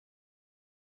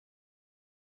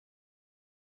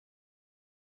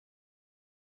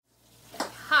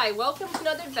Hi, welcome to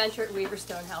another adventure at Weaver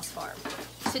Stonehouse Farm.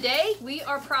 Today we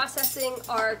are processing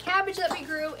our cabbage that we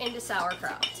grew into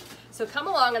sauerkraut. So come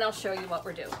along and I'll show you what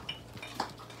we're doing.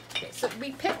 Okay, so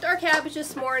we picked our cabbage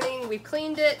this morning, we've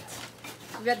cleaned it.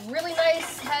 We've got really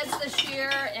nice heads this year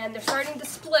and they're starting to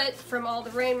split from all the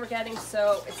rain we're getting,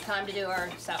 so it's time to do our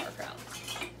sauerkraut.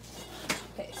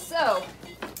 Okay, so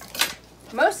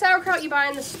most sauerkraut you buy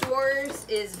in the stores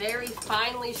is very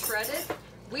finely shredded.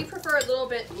 We prefer a little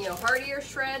bit, heartier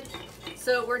shred.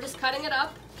 So we're just cutting it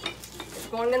up. It's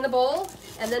going in the bowl.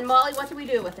 And then Molly, what do we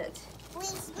do with it? We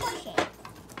smush it.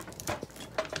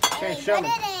 Okay, and show me.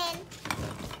 Put it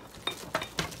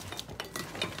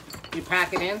in. You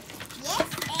pack it in? Yes,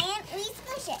 and we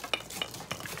smush it.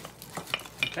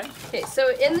 Okay. Okay,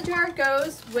 so in the jar it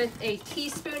goes with a 1.5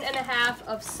 teaspoons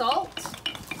of salt.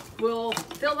 We'll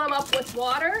fill them up with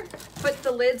water, put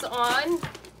the lids on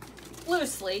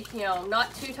loosely,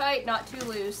 not too tight, not too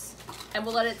loose, and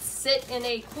we'll let it sit in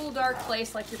a cool, dark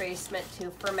place like your basement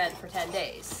to ferment for 10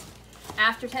 days.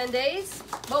 After 10 days,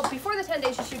 well, before the 10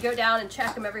 days, you should go down and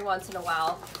check them every once in a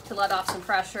while to let off some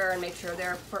pressure and make sure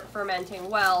they're fermenting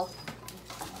well.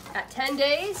 At 10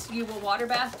 days, you will water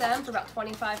bath them for about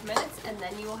 25 minutes, and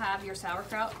then you will have your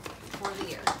sauerkraut for the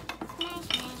year.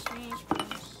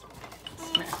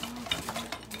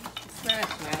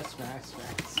 Smash.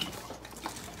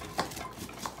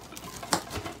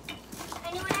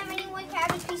 Anyone have any more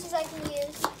cabbage pieces I can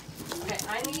use? Okay,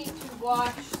 I need to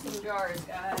wash some jars,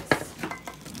 guys.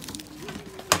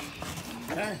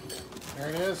 Okay, there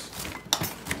it is.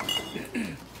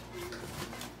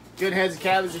 Good heads of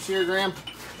cabbage this year, Graham?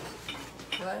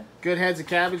 What? Good heads of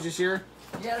cabbage this year?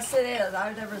 Yes, it is.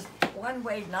 There was one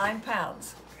weighed 9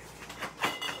 pounds.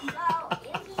 Go,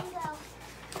 you can go.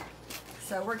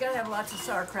 So we're going to have lots of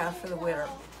sauerkraut for the winter.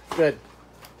 Good.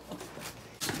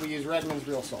 We use Redmond's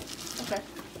real salt. Okay.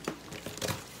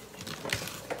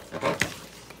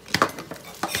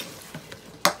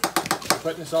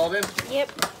 Putting the salt in?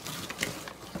 Yep.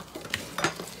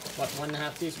 What,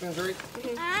 1.5 teaspoons, Rick?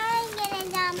 I'm gonna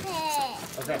dump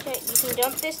it. Okay. Okay, you can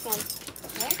dump this one.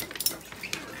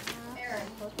 Aaron,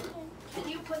 can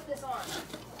you put this on?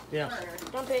 Yeah.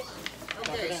 Dump it.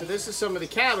 Okay, so this is some of the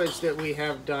cabbage that we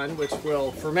have done, which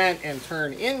will ferment and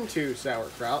turn into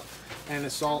sauerkraut. And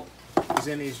the salt is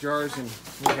in these jars, and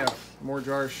we have more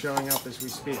jars showing up as we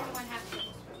speak.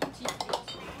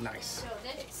 Nice.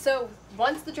 So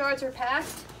once the jars are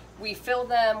packed, we fill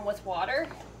them with water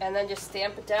and then just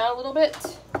stamp it down a little bit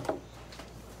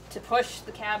to push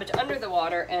the cabbage under the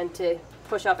water and to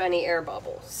push up any air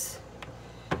bubbles.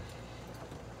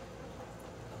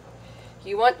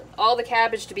 You want all the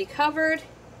cabbage to be covered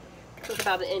with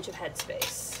about 1 inch of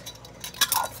headspace.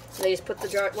 So they just put the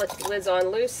lids on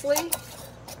loosely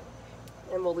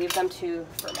and we'll leave them to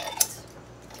ferment.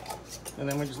 And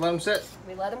then we just let them sit.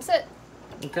 We let them sit.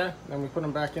 Okay, then we put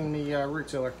them back in the root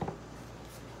cellar.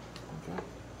 Okay.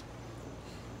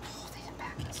 Oh, they didn't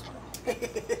pack this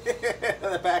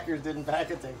one. The packers didn't pack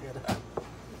it too good.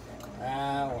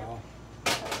 Ah, well.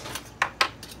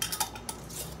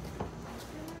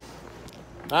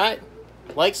 All right,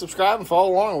 like, subscribe, and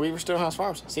follow along at Weaver Stonehouse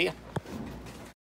Farms. See ya.